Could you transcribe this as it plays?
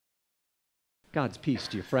God's peace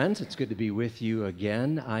to you, friends. It's good to be with you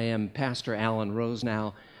again. I am Pastor Alan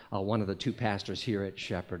Rosenau, one of the two pastors here at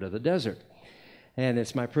Shepherd of the Desert. And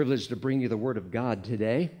it's my privilege to bring you the Word of God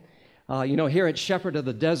today. Here at Shepherd of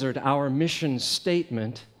the Desert, our mission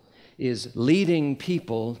statement is leading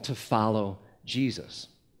people to follow Jesus.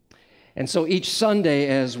 And so each Sunday,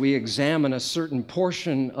 as we examine a certain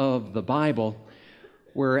portion of the Bible,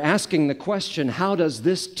 we're asking the question, how does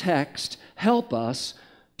this text help us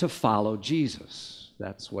to follow Jesus?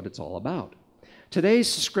 That's what it's all about.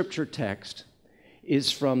 Today's scripture text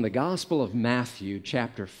is from the Gospel of Matthew,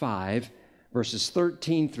 chapter 5, verses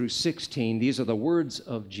 13 through 16. These are the words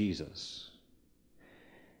of Jesus.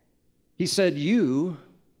 He said, "You,"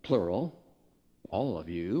 plural, all of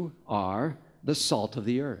you, "are the salt of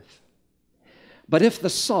the earth. But if the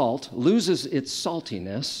salt loses its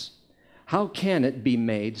saltiness, how can it be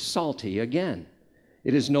made salty again?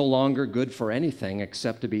 It is no longer good for anything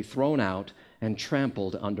except to be thrown out and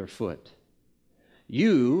trampled underfoot.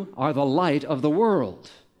 You are the light of the world.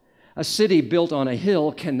 A city built on a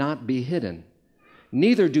hill cannot be hidden.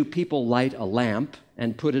 Neither do people light a lamp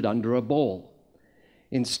and put it under a bowl.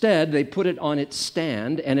 Instead, they put it on its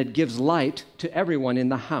stand, and it gives light to everyone in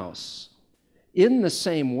the house. In the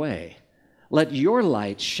same way, let your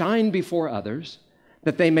light shine before others,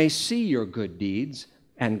 that they may see your good deeds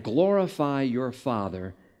and glorify your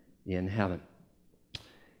Father in heaven."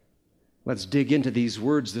 Let's dig into these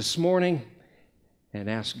words this morning and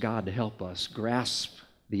ask God to help us grasp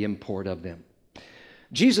the import of them.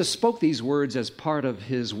 Jesus spoke these words as part of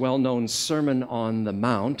his well-known Sermon on the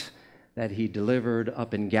Mount that he delivered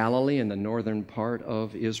up in Galilee in the northern part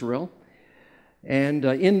of Israel. And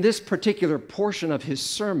in this particular portion of his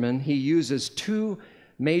sermon, he uses two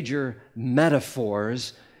major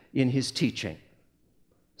metaphors in his teaching: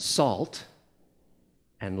 salt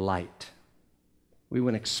and light. We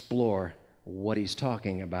want to explore what he's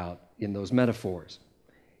talking about in those metaphors.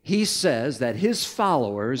 He says that his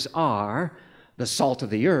followers are the salt of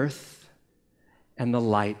the earth and the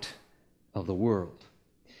light of the world.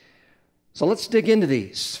 So let's dig into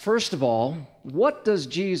these. First of all, what does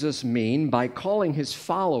Jesus mean by calling his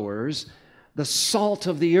followers the salt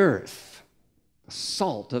of the earth? The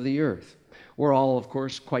salt of the earth. We're all, of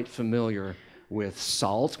course, quite familiar with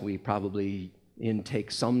salt. We probably intake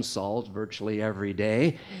some salt virtually every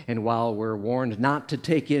day. And while we're warned not to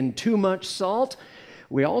take in too much salt,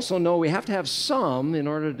 we also know we have to have some in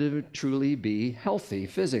order to truly be healthy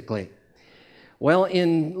physically. Well,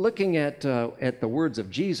 in looking at the words of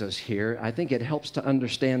Jesus here, I think it helps to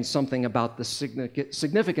understand something about the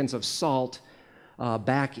significance of salt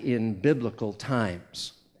back in biblical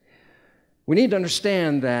times. We need to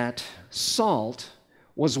understand that salt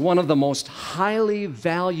was one of the most highly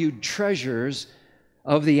valued treasures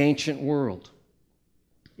of the ancient world.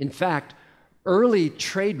 In fact, early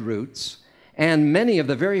trade routes and many of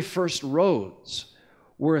the very first roads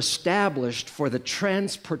were established for the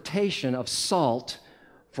transportation of salt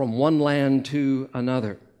from one land to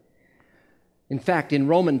another. In fact, in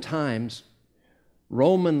Roman times,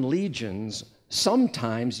 Roman legions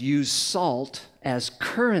sometimes used salt as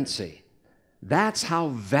currency. That's how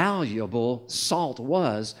valuable salt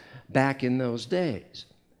was back in those days.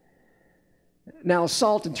 Now,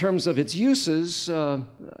 salt, in terms of its uses,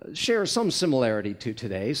 shares some similarity to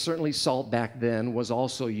today. Certainly, salt back then was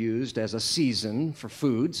also used as a season for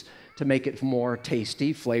foods to make it more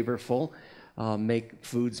tasty, flavorful, make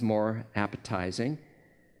foods more appetizing.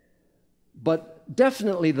 But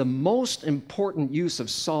definitely the most important use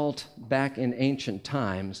of salt back in ancient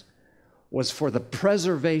times was for the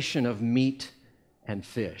preservation of meat and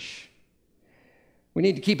fish. We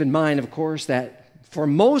need to keep in mind, of course, that for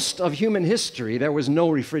most of human history, there was no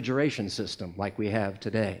refrigeration system like we have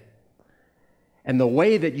today. And the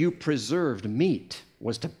way that you preserved meat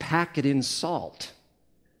was to pack it in salt.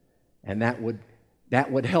 And that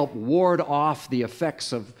would help ward off the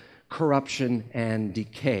effects of corruption and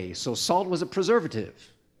decay. So salt was a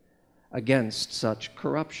preservative against such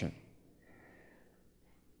corruption.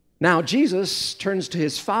 Now, Jesus turns to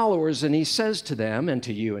his followers and he says to them, and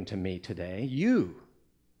to you and to me today, "You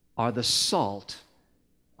are the salt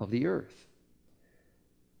of the earth."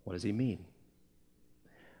 What does he mean?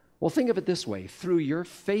 Well, think of it this way. Through your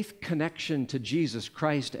faith connection to Jesus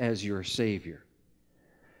Christ as your Savior,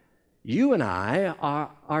 you and I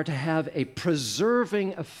are to have a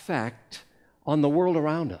preserving effect on the world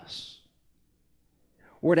around us.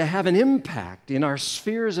 We're to have an impact in our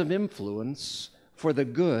spheres of influence for the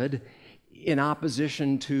good in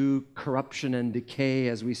opposition to corruption and decay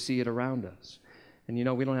as we see it around us. And you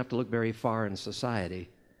know, we don't have to look very far in society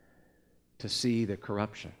to see the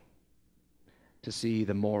corruption, to see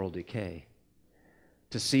the moral decay.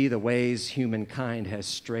 to see the ways humankind has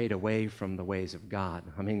strayed away from the ways of God.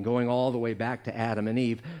 I mean, going all the way back to Adam and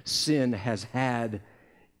Eve, sin has had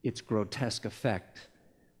its grotesque effect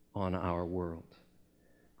on our world.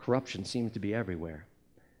 Corruption seems to be everywhere.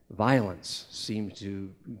 Violence seems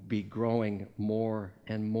to be growing more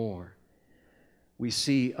and more. We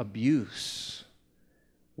see abuse,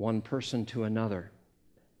 one person to another,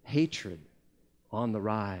 hatred on the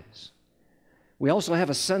rise. We also have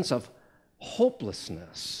a sense of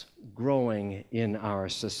hopelessness growing in our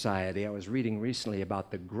society. I was reading recently about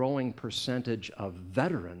the growing percentage of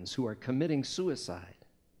veterans who are committing suicide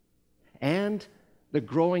and the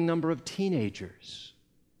growing number of teenagers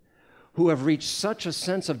who have reached such a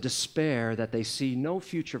sense of despair that they see no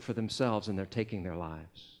future for themselves and they're taking their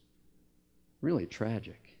lives. Really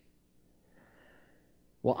tragic.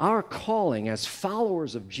 Well, our calling as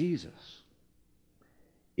followers of Jesus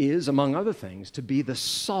is, among other things, to be the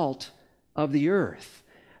salt of the earth.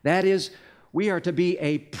 That is, we are to be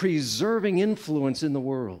a preserving influence in the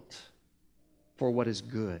world for what is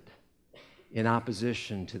good in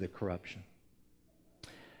opposition to the corruption.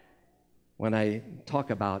 When I talk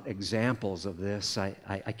about examples of this,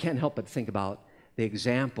 I can't help but think about the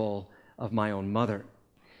example of my own mother.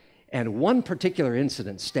 And one particular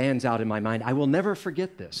incident stands out in my mind. I will never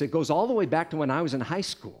forget this. It goes all the way back to when I was in high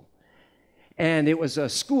school. And it was a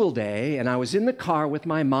school day, and I was in the car with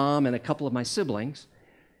my mom and a couple of my siblings,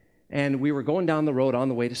 and we were going down the road on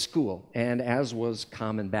the way to school. And as was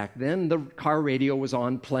common back then, the car radio was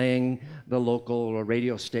on playing the local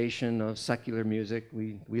radio station of secular music.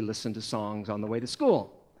 We listened to songs on the way to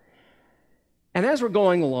school. And as we're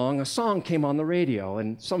going along, a song came on the radio,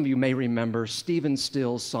 and some of you may remember Stephen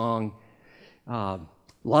Still's song,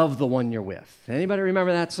 Love the One You're With. Anybody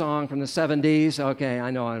remember that song from the 70s? Okay,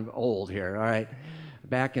 I know I'm old here, all right.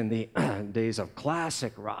 Back in the days of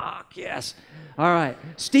classic rock, yes. All right,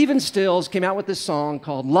 Stephen Stills came out with this song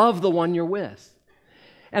called Love the One You're With.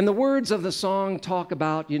 And the words of the song talk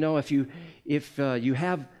about, you know, if you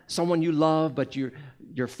have someone you love, but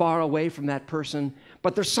you're far away from that person,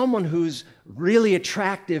 but there's someone who's really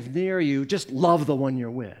attractive near you, just love the one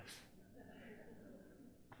you're with.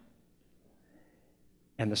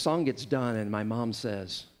 And the song gets done, and my mom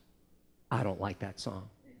says, I don't like that song.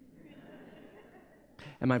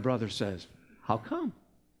 And my brother says, how come?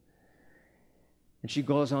 And she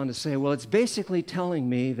goes on to say, well, it's basically telling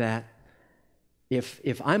me that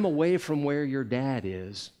if I'm away from where your dad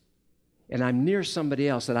is, and I'm near somebody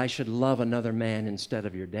else, that I should love another man instead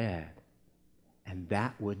of your dad. And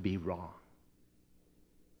that would be wrong.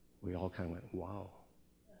 We all kind of went, wow.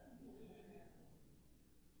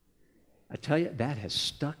 I tell you, that has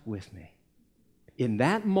stuck with me. In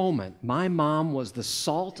that moment, my mom was the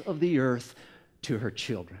salt of the earth to her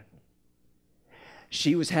children.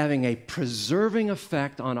 She was having a preserving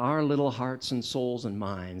effect on our little hearts and souls and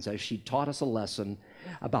minds as she taught us a lesson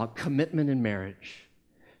about commitment in marriage.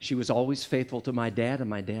 She was always faithful to my dad and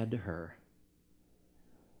my dad to her.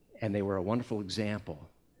 And they were a wonderful example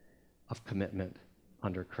of commitment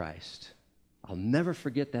under Christ. I'll never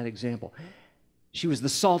forget that example. She was the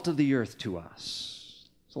salt of the earth to us.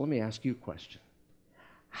 So let me ask you a question.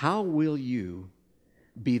 How will you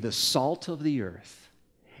be the salt of the earth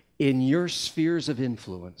in your spheres of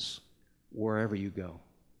influence wherever you go?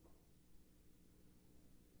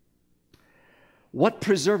 What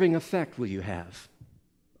preserving effect will you have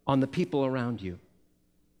on the people around you?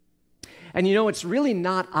 And you know, it's really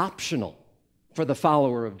not optional for the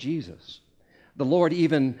follower of Jesus. The Lord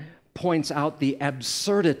even points out the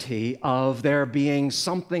absurdity of there being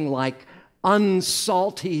something like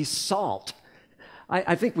unsalty salt.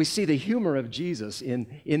 I think we see the humor of Jesus in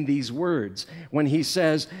these words when he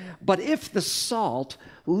says, but if the salt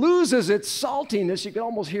loses its saltiness, you can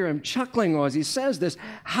almost hear him chuckling as he says this,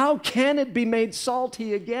 how can it be made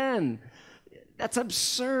salty again? That's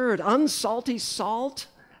absurd. Unsalty salt?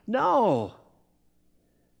 No.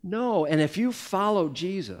 No. And if you follow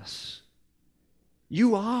Jesus,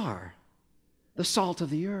 you are the salt of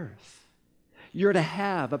the earth. You're to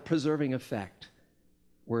have a preserving effect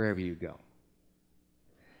wherever you go.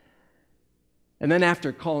 And then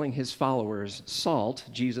after calling his followers salt,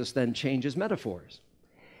 Jesus then changes metaphors.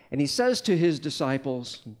 And he says to his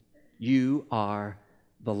disciples, you are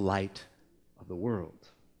the light of the world.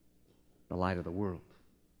 The light of the world.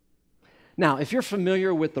 Now, if you're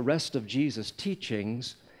familiar with the rest of Jesus'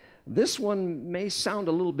 teachings, this one may sound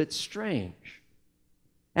a little bit strange.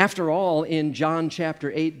 After all, in John chapter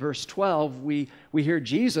 8, verse 12, we hear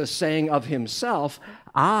Jesus saying of himself,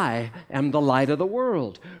 I am the light of the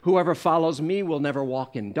world. Whoever follows me will never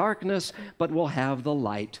walk in darkness, but will have the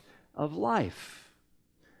light of life.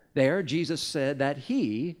 There, Jesus said that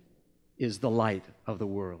He is the light of the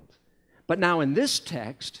world. But now in this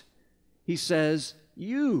text, He says,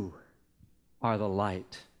 you are the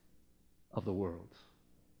light of the world.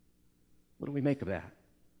 What do we make of that?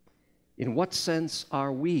 In what sense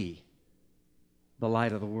are we the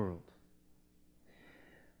light of the world?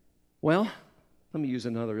 Well, let me use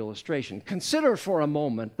another illustration. Consider for a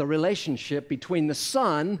moment the relationship between the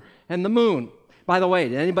sun and the moon. By the way,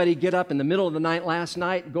 did anybody get up in the middle of the night last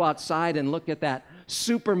night, go outside and look at that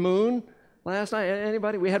super moon last night?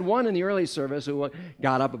 Anybody? We had one in the early service who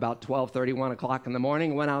got up about 12:30, 1 o'clock in the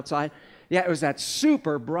morning, went outside. Yeah, it was that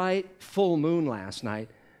super bright full moon last night.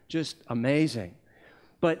 Just amazing.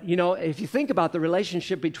 But, you know, if you think about the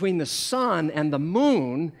relationship between the sun and the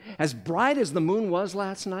moon, as bright as the moon was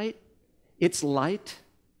last night, its light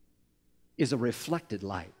is a reflected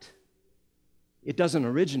light. It doesn't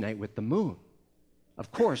originate with the moon.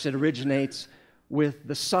 Of course, it originates with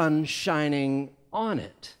the sun shining on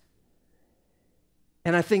it.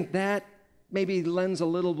 And I think that maybe lends a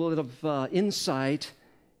little bit of insight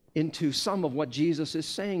into some of what Jesus is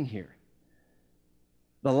saying here.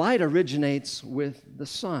 The light originates with the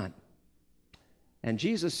sun. And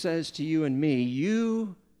Jesus says to you and me,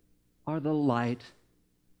 you are the light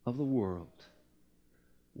of the world.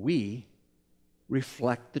 We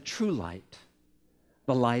reflect the true light,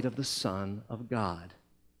 the light of the Son of God,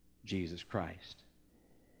 Jesus Christ.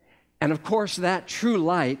 And of course, that true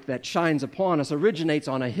light that shines upon us originates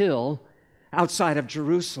on a hill outside of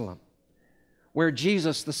Jerusalem, where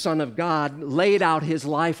Jesus, the Son of God, laid out His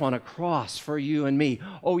life on a cross for you and me.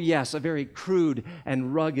 Oh yes, a very crude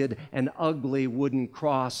and rugged and ugly wooden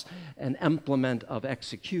cross, an implement of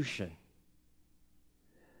execution.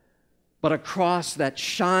 But a cross that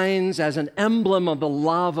shines as an emblem of the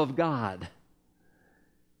love of God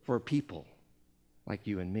for people like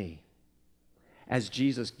you and me. As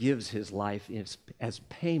Jesus gives His life as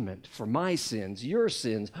payment for my sins, your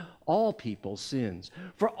sins, all people's sins,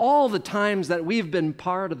 for all the times that we've been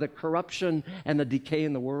part of the corruption and the decay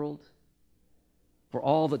in the world, for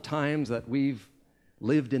all the times that we've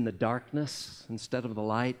lived in the darkness instead of the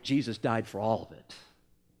light, Jesus died for all of it.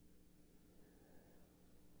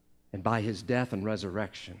 And by His death and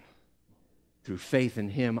resurrection, through faith in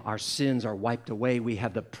Him, our sins are wiped away. We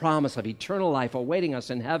have the promise of eternal life awaiting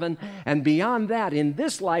us in heaven. And beyond that, in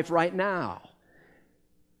this life right now,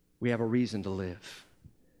 we have a reason to live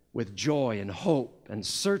with joy and hope and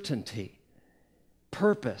certainty,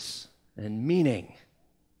 purpose and meaning,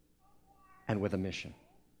 and with a mission.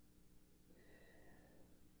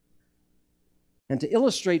 And to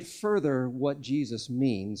illustrate further what Jesus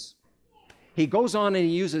means, He goes on and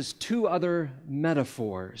He uses two other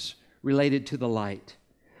metaphors related to the light.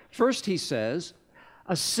 First, He says,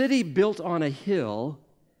 a city built on a hill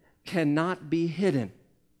cannot be hidden.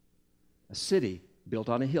 A city built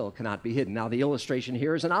on a hill cannot be hidden. Now, the illustration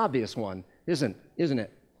here is an obvious one, isn't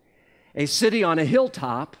it? A city on a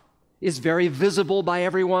hilltop is very visible by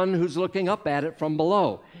everyone who's looking up at it from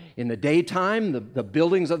below. In the daytime, the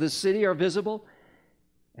buildings of the city are visible,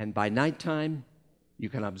 and by nighttime, you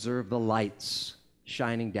can observe the lights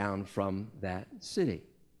shining down from that city.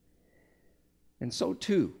 And so,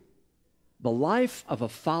 too, the life of a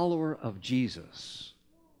follower of Jesus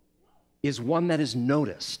is one that is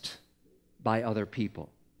noticed by other people.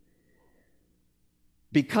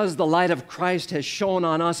 Because the light of Christ has shone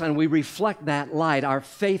on us and we reflect that light, our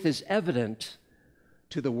faith is evident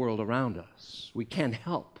to the world around us. We can't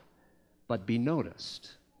help but be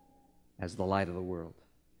noticed as the light of the world.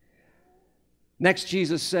 Next,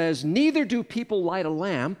 Jesus says, neither do people light a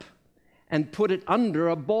lamp and put it under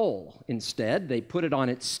a bowl. Instead, they put it on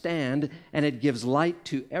its stand, and it gives light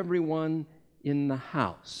to everyone in the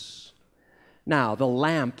house. Now, the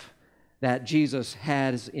lamp that Jesus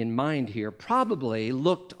has in mind here probably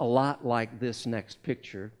looked a lot like this next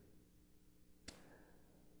picture.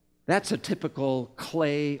 That's a typical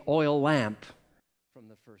clay oil lamp from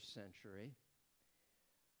the first century.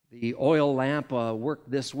 The oil lamp worked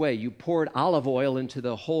this way. You poured olive oil into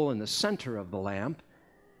the hole in the center of the lamp.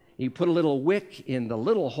 You put a little wick in the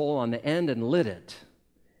little hole on the end and lit it.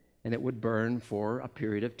 And it would burn for a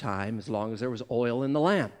period of time as long as there was oil in the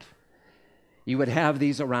lamp. You would have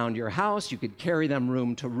these around your house. You could carry them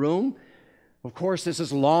room to room. Of course, this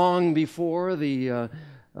is long before the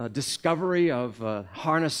discovery of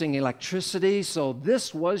harnessing electricity, so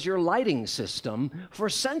this was your lighting system for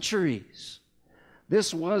centuries.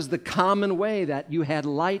 This was the common way that you had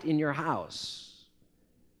light in your house,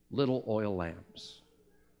 little oil lamps.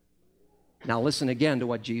 Now listen again to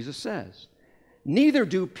what Jesus says. Neither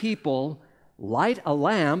do people light a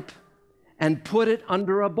lamp and put it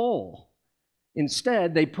under a bowl.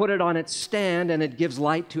 Instead, they put it on its stand and it gives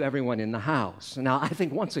light to everyone in the house. Now, I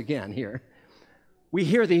think once again here, we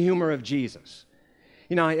hear the humor of Jesus.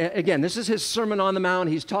 You know, again, this is his Sermon on the Mount.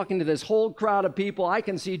 He's talking to this whole crowd of people. I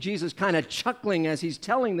can see Jesus kind of chuckling as he's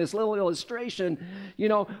telling this little illustration. You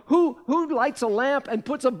know, who lights a lamp and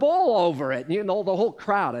puts a bowl over it? You know, the whole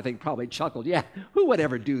crowd, I think, probably chuckled. Yeah, who would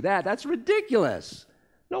ever do that? That's ridiculous.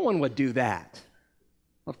 No one would do that.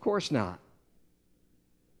 Of course not.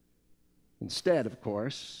 Instead, of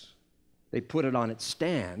course, they put it on its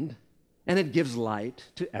stand, and it gives light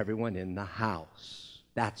to everyone in the house.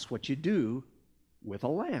 That's what you do with a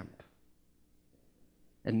lamp.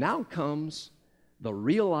 And now comes the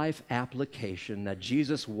real-life application that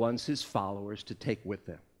Jesus wants his followers to take with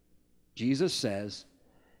them. Jesus says,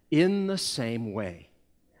 in the same way,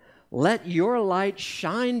 let your light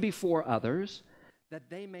shine before others, that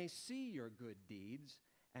they may see your good deeds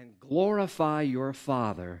and glorify your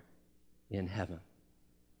Father in heaven.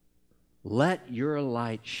 Let your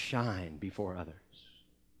light shine before others.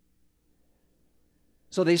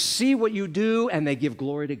 So they see what you do and they give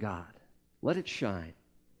glory to God. Let it shine.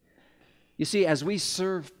 You see, as we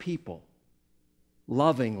serve people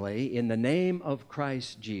lovingly in the name of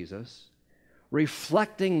Christ Jesus,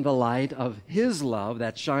 reflecting the light of his love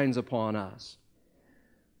that shines upon us,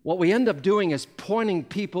 what we end up doing is pointing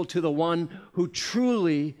people to the one who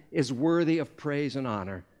truly is worthy of praise and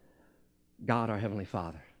honor, God our Heavenly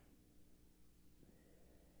Father.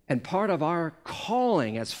 And part of our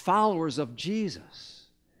calling as followers of Jesus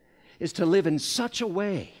is to live in such a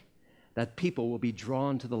way that people will be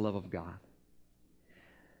drawn to the love of God.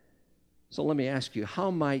 So let me ask you, how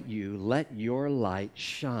might you let your light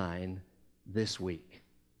shine this week?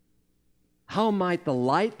 How might the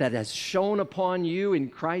light that has shone upon you in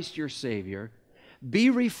Christ your Savior be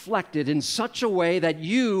reflected in such a way that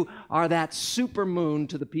you are that super moon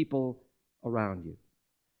to the people around you?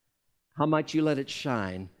 How might you let it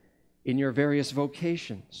shine in your various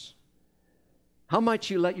vocations? How might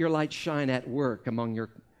you let your light shine at work among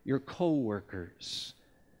your co-workers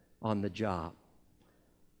on the job?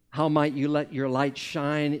 How might you let your light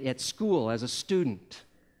shine at school as a student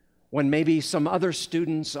when maybe some other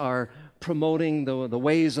students are promoting the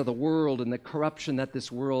ways of the world and the corruption that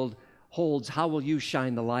this world holds? How will you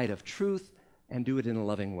shine the light of truth and do it in a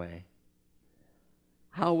loving way?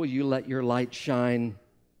 How will you let your light shine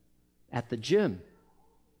at the gym,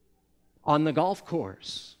 on the golf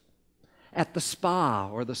course, at the spa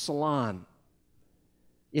or the salon,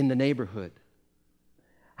 in the neighborhood?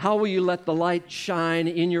 How will you let the light shine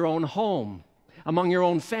in your own home, among your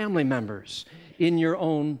own family members, in your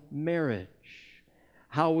own marriage?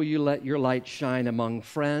 How will you let your light shine among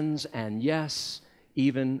friends and, yes,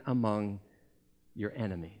 even among your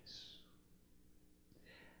enemies?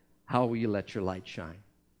 How will you let your light shine?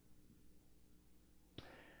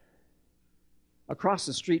 Across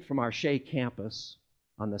the street from our Shea campus,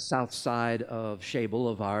 on the south side of Shea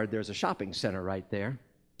Boulevard, there's a shopping center right there.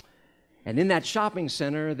 And in that shopping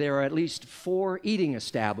center, there are at least 4 eating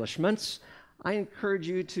establishments. I encourage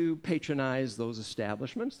you to patronize those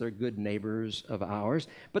establishments. They're good neighbors of ours,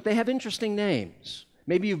 but they have interesting names.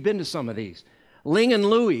 Maybe you've been to some of these. Ling and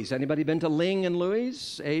Louie's. Anybody been to Ling and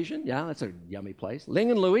Louie's? Asian? Yeah, that's a yummy place.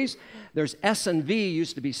 Ling and Louie's. There's S&V,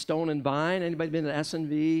 used to be Stone and Vine. Anybody been to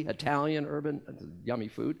S&V? Italian, urban, yummy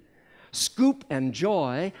food. Scoop and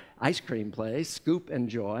Joy, ice cream place, Scoop and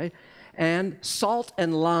Joy. And Salt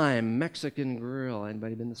and Lime, Mexican Grill.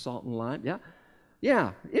 Anybody been to Salt and Lime? Yeah?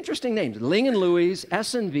 Yeah, interesting names. Ling and Louie's,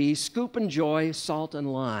 S&V, Scoop and Joy, Salt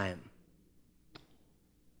and Lime.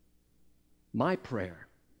 My prayer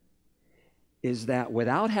is that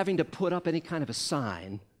without having to put up any kind of a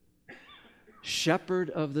sign,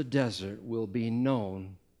 Shepherd of the Desert will be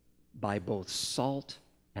known by both salt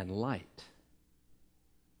and light.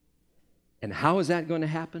 And how is that going to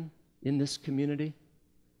happen in this community?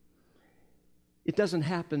 It doesn't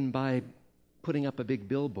happen by putting up a big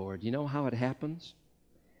billboard. You know how it happens?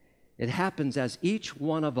 It happens as each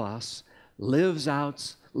one of us lives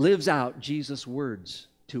out Jesus' words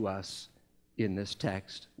to us in this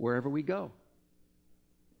text wherever we go.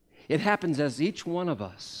 It happens as each one of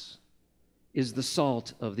us is the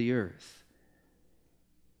salt of the earth.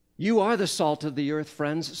 You are the salt of the earth,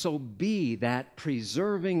 friends, so be that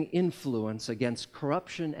preserving influence against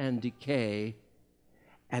corruption and decay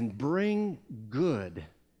and bring good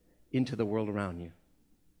into the world around you.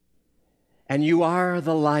 And you are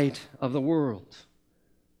the light of the world.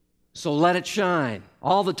 So let it shine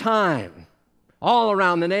all the time, all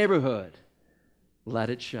around the neighborhood. Let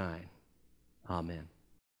it shine. Amen.